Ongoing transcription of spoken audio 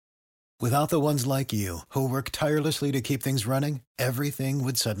Without the ones like you, who work tirelessly to keep things running, everything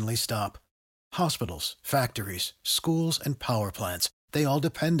would suddenly stop. Hospitals, factories, schools, and power plants, they all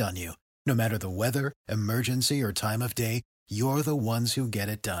depend on you. No matter the weather, emergency, or time of day, you're the ones who get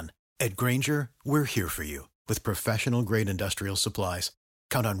it done. At Grainger, we're here for you with professional-grade industrial supplies.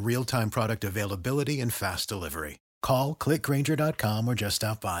 Count on real-time product availability and fast delivery. Call, click Grainger.com, or just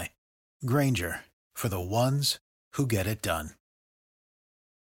stop by. Grainger, for the ones who get it done.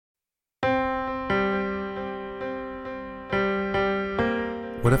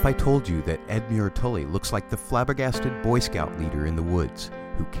 What if I told you that Ed Muratulli looks like the flabbergasted Boy Scout leader in the woods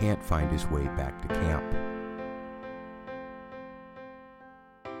who can't find his way back to camp?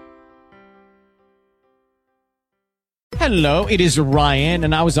 Hello, it is Ryan,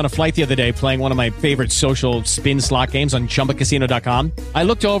 and I was on a flight the other day playing one of my favorite social spin slot games on ChumbaCasino.com. I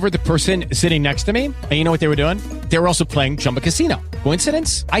looked over at the person sitting next to me, and you know what they were doing? They were also playing Chumba Casino.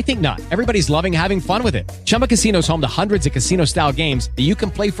 Coincidence? I think not. Everybody's loving having fun with it. Chumba Casino is home to hundreds of casino-style games that you can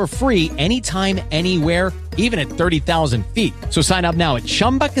play for free anytime, anywhere, even at 30,000 feet. So sign up now at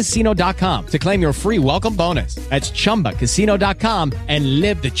ChumbaCasino.com to claim your free welcome bonus. That's ChumbaCasino.com and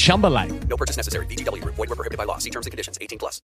live the Chumba life. No purchase necessary. VGW. Void where prohibited by law. See terms and conditions. 18+.